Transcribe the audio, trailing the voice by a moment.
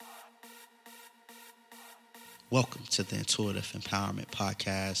Welcome to the Intuitive Empowerment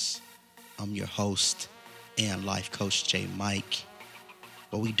Podcast. I'm your host and life coach, J. Mike.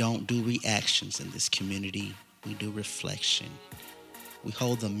 But we don't do reactions in this community. We do reflection. We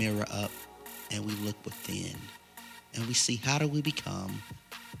hold the mirror up and we look within. And we see, how do we become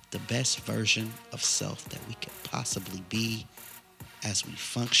the best version of self that we could possibly be as we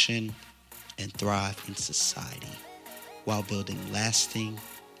function and thrive in society while building lasting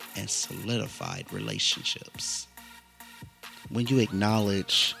and solidified relationships. When you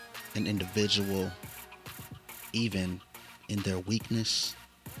acknowledge an individual, even in their weakness,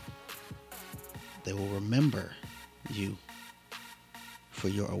 they will remember you for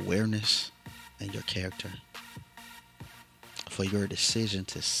your awareness and your character, for your decision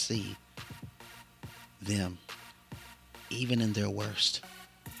to see them even in their worst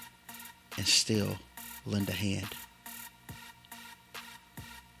and still lend a hand.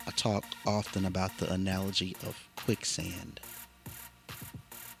 I talk often about the analogy of quicksand.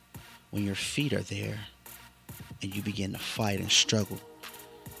 When your feet are there and you begin to fight and struggle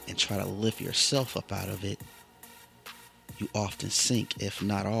and try to lift yourself up out of it, you often sink, if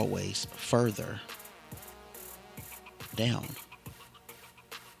not always, further down.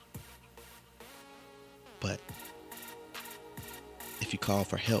 But if you call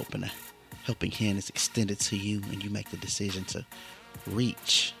for help and a helping hand is extended to you and you make the decision to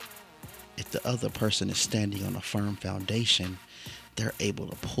reach, if the other person is standing on a firm foundation, they're able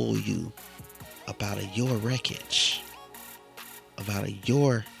to pull you up out of your wreckage, up out of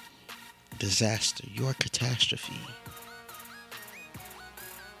your disaster, your catastrophe.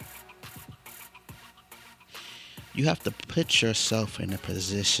 You have to put yourself in a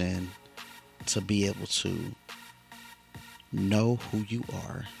position to be able to know who you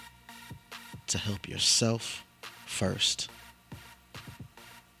are, to help yourself first.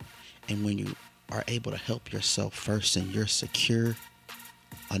 And when you are able to help yourself first and you're secure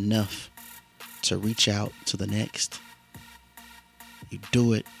enough to reach out to the next, you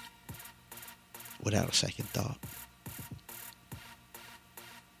do it without a second thought.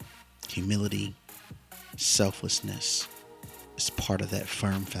 Humility, selflessness is part of that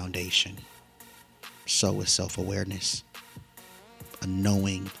firm foundation. So is self-awareness, a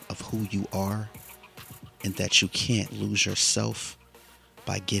knowing of who you are and that you can't lose yourself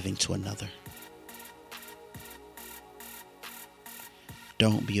by giving to another.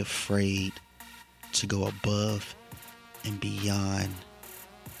 Don't be afraid to go above and beyond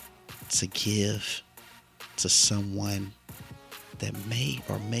to give to someone that may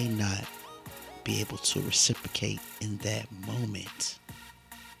or may not be able to reciprocate in that moment.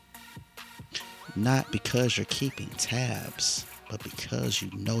 Not because you're keeping tabs, but because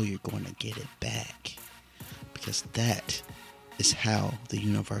you know you're going to get it back. Because that is how the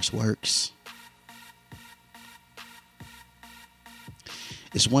universe works.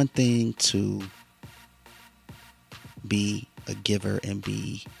 It's one thing to be a giver and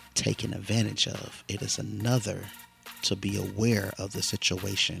be taken advantage of. It is another to be aware of the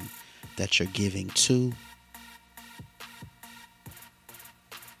situation that you're giving to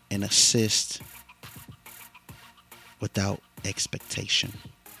and assist without expectation.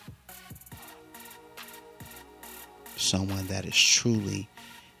 Someone that is truly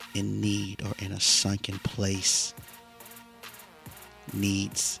in need or in a sunken place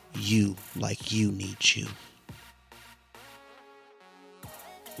needs you like you need you.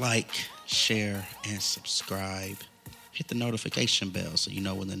 Like, share, and subscribe. Hit the notification bell so you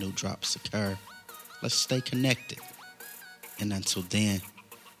know when the new drops occur. Let's stay connected. And until then,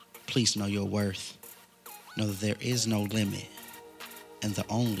 please know your worth. Know that there is no limit. And the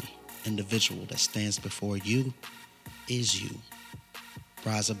only individual that stands before you is you.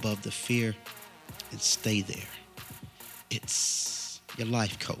 Rise above the fear and stay there. It's your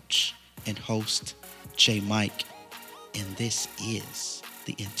life coach and host, J. Mike, and this is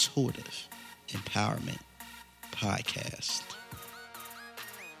the Intuitive Empowerment Podcast.